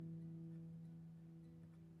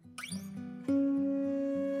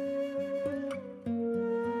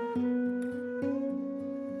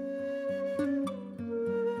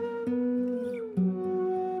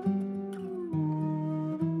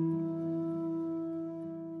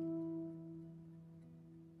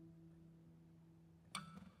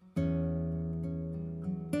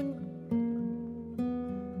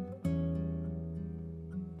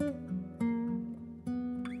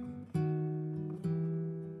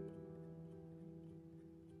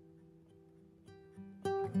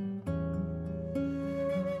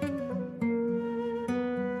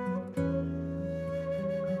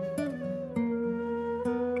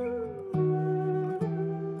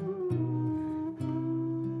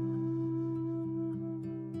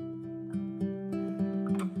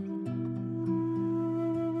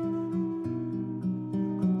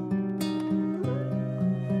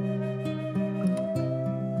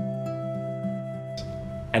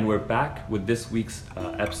And we're back with this week's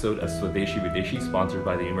episode of Swadeshi Videshi, sponsored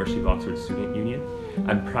by the University of Oxford Student Union.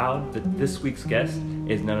 I'm proud that this week's guest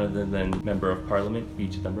is none other than Member of Parliament, B.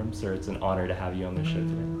 Chidambaram. Sir, it's an honor to have you on the show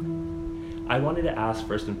today. I wanted to ask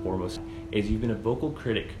first and foremost, is you've been a vocal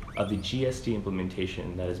critic of the GST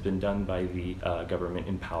implementation that has been done by the government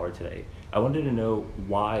in power today. I wanted to know,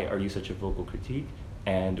 why are you such a vocal critique,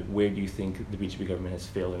 and where do you think the BJP government has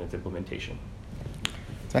failed in its implementation?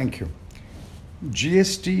 Thank you.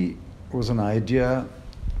 GST was an idea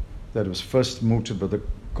that was first mooted by the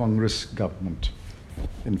Congress government.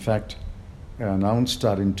 In fact, I announced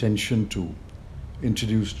our intention to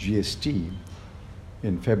introduce GST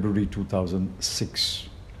in February 2006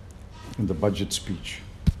 in the budget speech.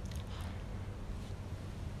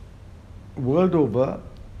 World over,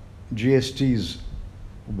 GST is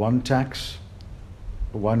one tax,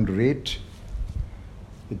 one rate.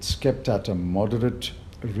 It's kept at a moderate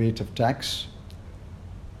rate of tax.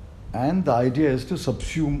 And the idea is to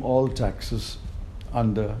subsume all taxes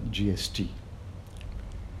under GST.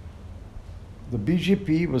 The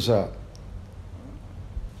BJP was a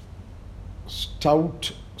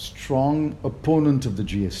stout, strong opponent of the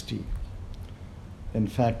GST. In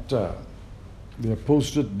fact, they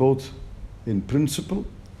opposed it both in principle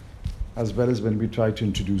as well as when we tried to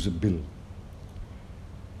introduce a bill.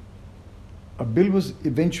 A bill was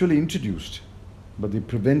eventually introduced, but they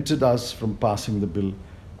prevented us from passing the bill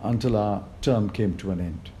until our term came to an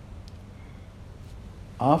end.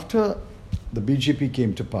 After the BJP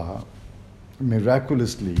came to power,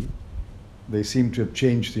 miraculously, they seem to have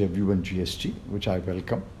changed their view on GST, which I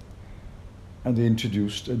welcome, and they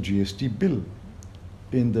introduced a GST bill.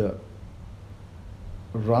 In the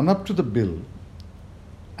run-up to the bill,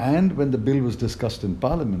 and when the bill was discussed in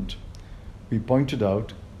Parliament, we pointed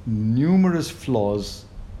out numerous flaws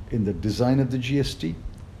in the design of the GST,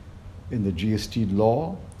 in the GST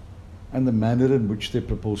law, and the manner in which they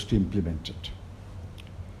propose to implement it.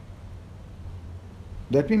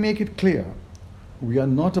 Let me make it clear, we are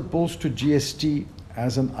not opposed to GST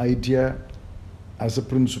as an idea, as a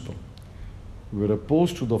principle. We are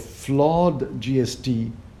opposed to the flawed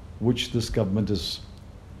GST which this government has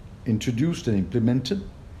introduced and implemented,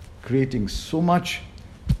 creating so much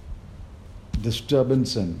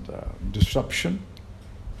disturbance and disruption,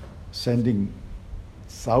 sending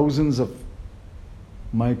thousands of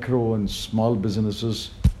micro and small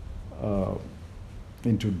businesses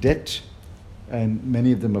into debt, and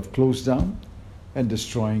many of them have closed down, and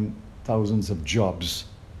destroying thousands of jobs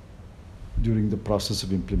during the process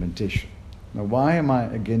of implementation. Now, why am I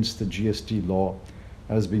against the GST law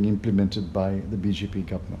as being implemented by the BJP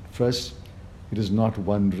government? First, it is not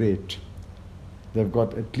one rate. They've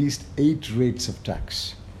got at least 8 rates of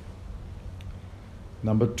tax.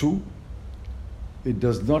 Number 2, it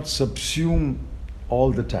does not subsume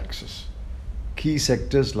all the taxes. Key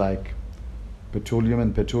sectors like petroleum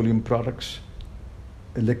and petroleum products,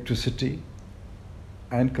 electricity,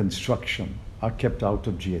 and construction are kept out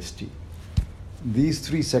of GST. These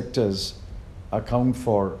 3 sectors account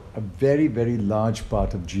for a very, very large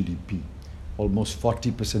part of GDP, almost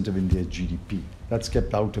 40% of India's GDP. That's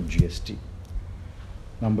kept out of GST.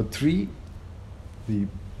 Number 3, the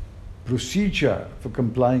procedure for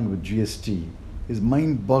complying with GST is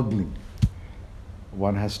mind-boggling.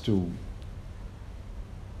 One has to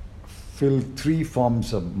fill 3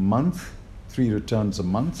 forms a month, 3 returns a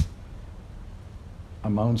month,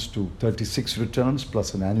 amounts to 36 returns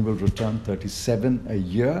plus an annual return, 37 a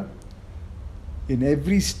year, in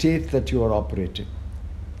every state that you are operating.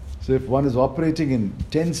 So if one is operating in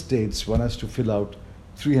 10 states, one has to fill out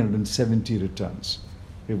 370 returns.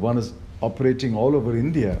 If one is operating all over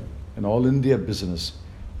India, an all India business,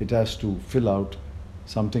 it has to fill out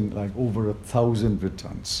something like over 1,000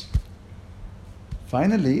 returns.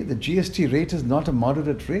 Finally, the GST rate is not a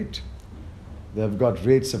moderate rate. They've got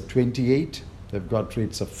rates of 28, they've got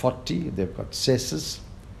rates of 40, they've got cesses.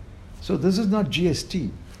 So this is not GST.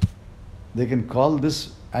 They can call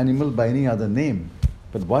this animal by any other name,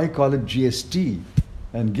 but why call it GST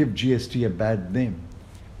and give GST a bad name?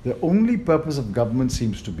 The only purpose of government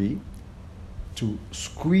seems to be to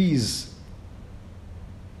squeeze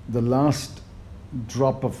the last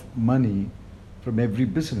drop of money from every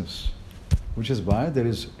business, which is why there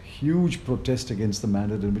is huge protest against the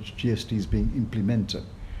manner in which GST is being implemented.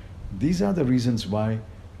 These are the reasons why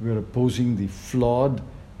we are opposing the flawed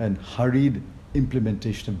and hurried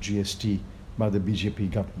implementation of GST by the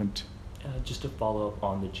BJP government. Just to follow up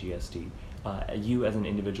on the GST, you as an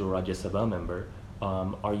individual Rajya Sabha member,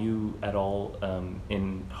 are you at all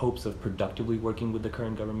in hopes of productively working with the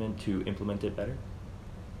current government to implement it better?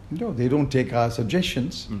 No, they don't take our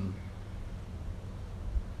suggestions. Mm-hmm.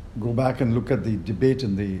 Go back and look at the debate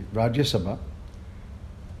in the Rajya Sabha,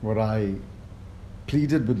 where I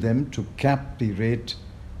pleaded with them to cap the rate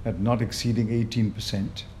at not exceeding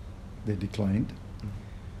 18%. They declined.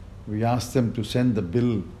 Mm-hmm. We asked them to send the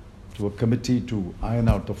bill to a committee to iron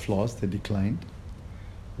out the flaws. They declined.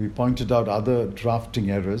 We pointed out other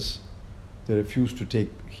drafting errors. They refused to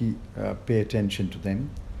pay attention to them.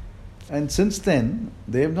 And since then,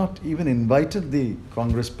 they have not even invited the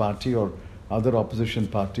Congress party or other opposition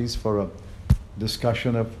parties for a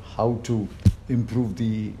discussion of how to improve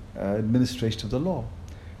the administration of the law.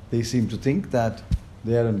 They seem to think that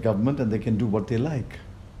they are in government and they can do what they like.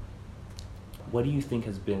 What do you think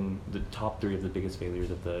has been the top three of the biggest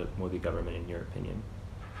failures of the Modi government, in your opinion?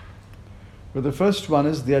 Well, the first one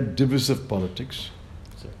is their divisive politics.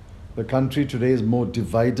 Sir. The country today is more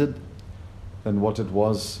divided than what it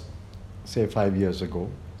was, say, 5 years ago.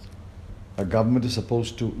 A government is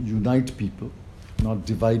supposed to unite people, not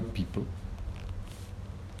divide people.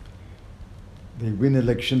 They win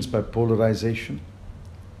elections by polarization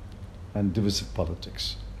and divisive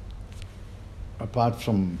politics. Apart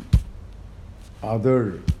from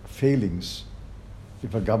other failings,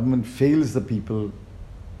 if a government fails the people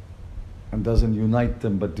and doesn't unite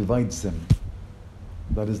them but divides them,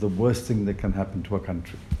 that is the worst thing that can happen to a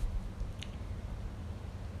country.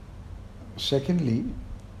 Secondly,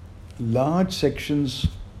 large sections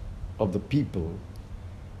of the people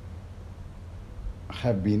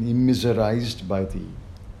have been immiserized by the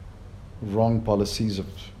wrong policies of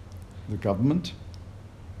the government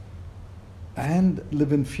and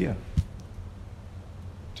live in fear.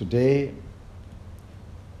 Today,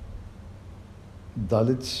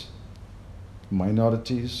 Dalits,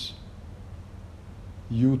 minorities,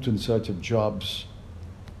 youth in search of jobs,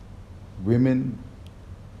 women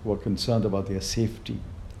who are concerned about their safety,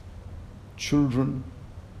 children,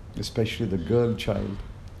 especially the girl child,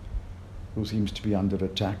 who seems to be under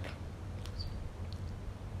attack.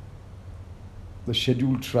 The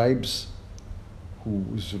scheduled tribes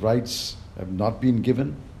whose rights have not been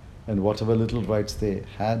given, and whatever little rights they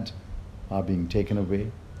had are being taken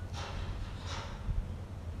away.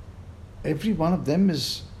 Every one of them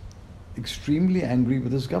is extremely angry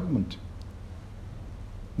with this government.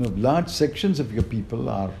 Now, if large sections of your people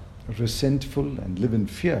are resentful and live in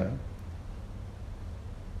fear,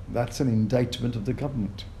 that's an indictment of the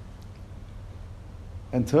government.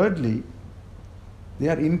 And thirdly, they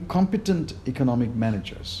are incompetent economic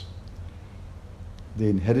managers. They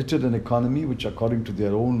inherited an economy which, according to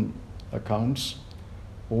their own accounts,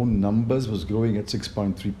 own numbers, was growing at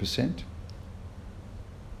 6.3%.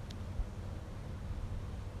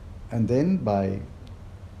 And then by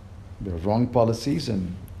the wrong policies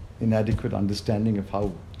and inadequate understanding of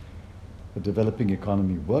how the developing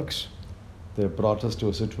economy works, they have brought us to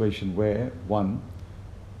a situation where, one,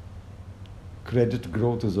 credit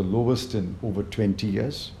growth is the lowest in over 20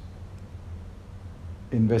 years.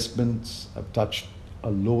 Investments have touched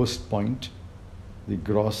a lowest point. The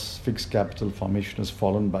gross fixed capital formation has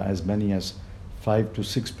fallen by as many as 5 to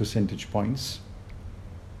 6 percentage points.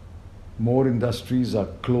 More industries are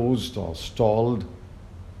closed or stalled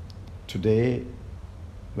today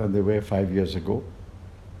than they were 5 years ago.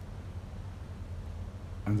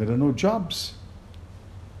 And there are no jobs.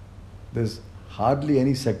 There's hardly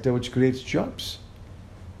any sector which creates jobs.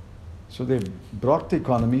 So they've brought the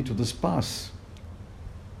economy to this pass.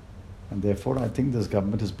 And therefore, I think this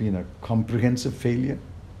government has been a comprehensive failure.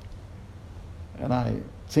 And I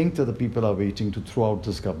think that the people are waiting to throw out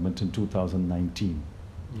this government in 2019.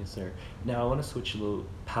 Yes, sir. Now, I want to switch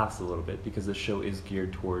past a little bit, because the show is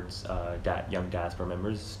geared towards young diaspora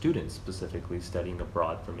members, students specifically studying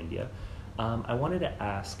abroad from India. I wanted to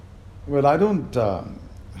ask... Well, I don't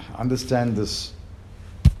understand this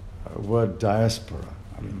word diaspora.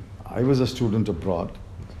 I mean, I was a student abroad.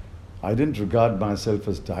 I didn't regard myself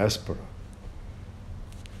as diaspora.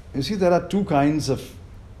 You see, there are three kinds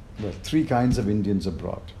of Indians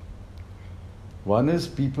abroad. One is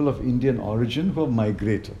people of Indian origin who have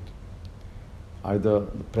migrated, either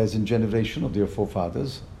the present generation or their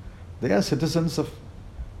forefathers. They are citizens of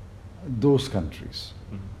those countries.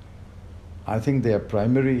 I think their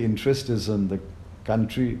primary interest is in the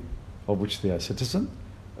country of which they are citizen.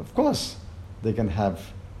 Of course, they can have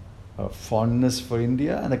a fondness for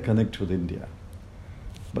India and a connect with India.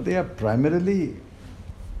 But they are primarily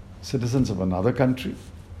citizens of another country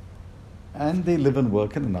and they live and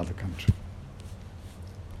work in another country.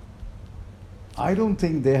 I don't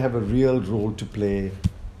think they have a real role to play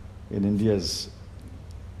in India's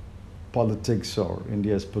politics or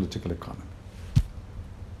India's political economy.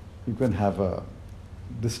 You can have a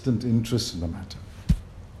distant interest in the matter.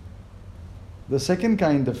 The second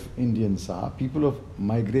kind of Indians are people who have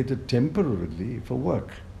migrated temporarily for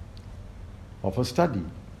work or for study.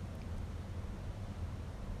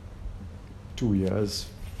 2 years,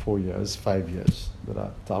 4 years, 5 years. There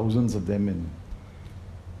are thousands of them in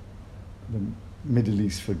the Middle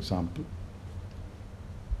East, for example.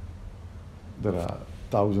 There are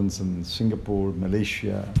thousands in Singapore,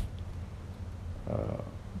 Malaysia,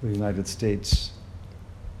 the United States,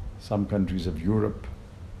 some countries of Europe,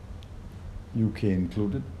 UK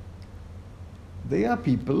included. They are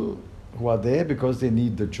people who are there because they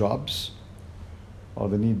need the jobs or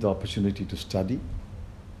they need the opportunity to study.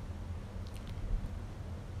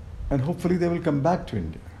 And hopefully they will come back to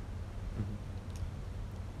India.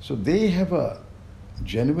 So they have a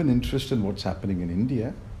genuine interest in what's happening in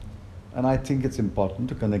India, and I think it's important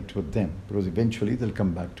to connect with them because eventually they'll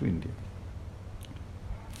come back to India.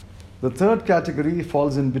 The third category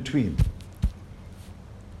falls in between.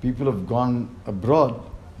 People have gone abroad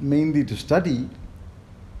mainly to study,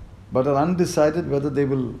 but are undecided whether they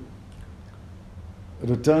will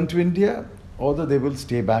return to India or whether they will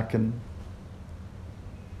stay back in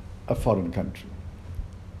a foreign country.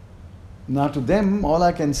 Now to them, all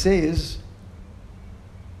I can say is,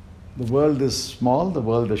 the world is small, the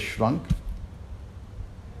world has shrunk,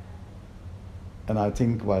 and I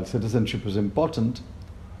think while citizenship is important,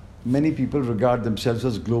 many people regard themselves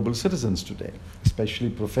as global citizens today, especially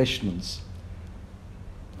professionals.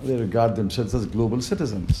 They regard themselves as global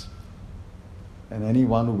citizens. And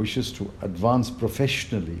anyone who wishes to advance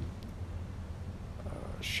professionally,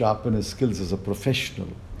 sharpen his skills as a professional,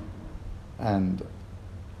 and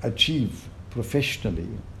achieve professionally,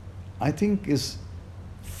 I think is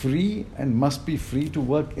free and must be free to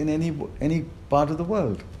work in any part of the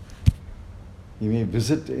world. He may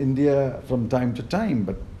visit India from time to time,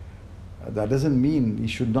 but that doesn't mean he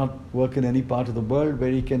should not work in any part of the world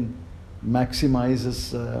where he can maximize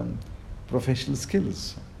his professional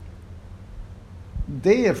skills.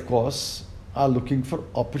 They, of course, are looking for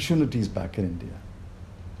opportunities back in India.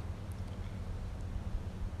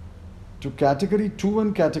 To category 2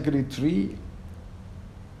 and category 3,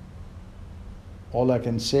 all I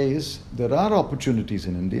can say is there are opportunities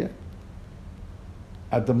in India.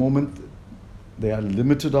 At the moment, they are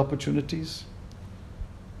limited opportunities.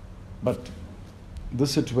 But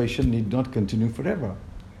this situation need not continue forever.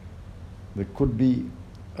 There could be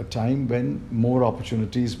a time when more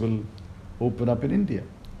opportunities will open up in India.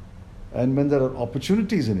 And when there are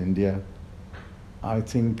opportunities in India, I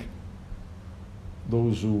think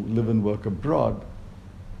those who live and work abroad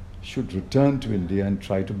should return to India and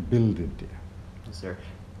try to build India. Yes, sir.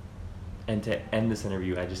 And to end this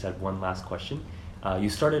interview, I just had one last question. You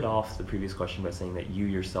started off the previous question by saying that you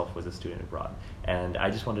yourself was a student abroad, and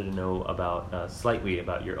I just wanted to know about slightly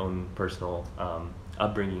about your own personal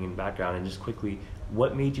upbringing and background, and just quickly,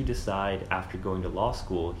 what made you decide after going to law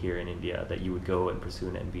school here in India that you would go and pursue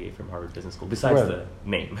an MBA from Harvard Business School, besides the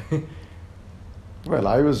name? Well,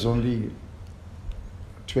 I was only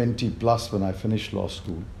 20 plus when I finished law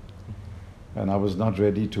school, and I was not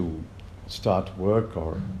ready to start work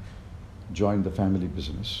or join the family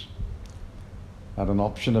business. I had an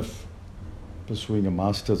option of pursuing a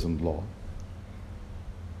master's in law,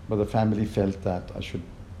 but the family felt that I should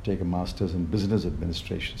take a master's in business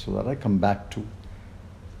administration so that I come back to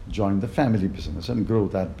join the family business and grow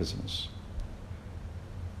that business.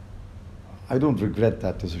 I don't regret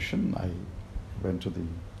that decision. I went to the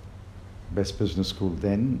best business school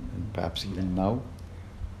then, and perhaps even now,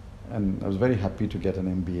 and I was very happy to get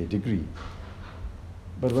an MBA degree.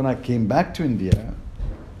 But when I came back to India,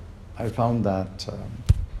 I found that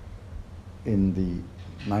in the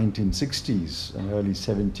 1960s and early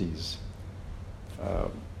 70s,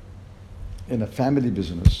 in a family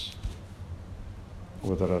business,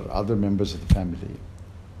 or there are other members of the family,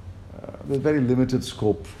 there's very limited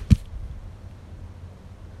scope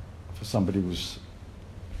for somebody who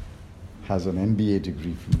has an MBA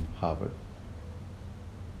degree from Harvard.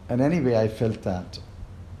 And anyway, I felt that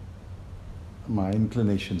my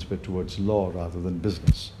inclinations were towards law rather than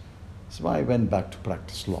business. So I went back to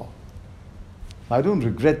practice law. I don't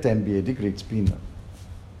regret the MBA degree. It's been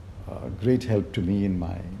a great help to me in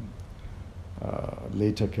my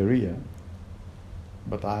later career.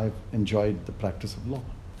 But I've enjoyed the practice of law.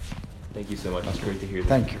 Thank you so much. It's great to hear that.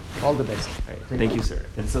 Thank you. All the best. All right. Thank you, sir.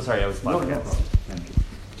 And so sorry I was No, laughing. no problem. Thank you.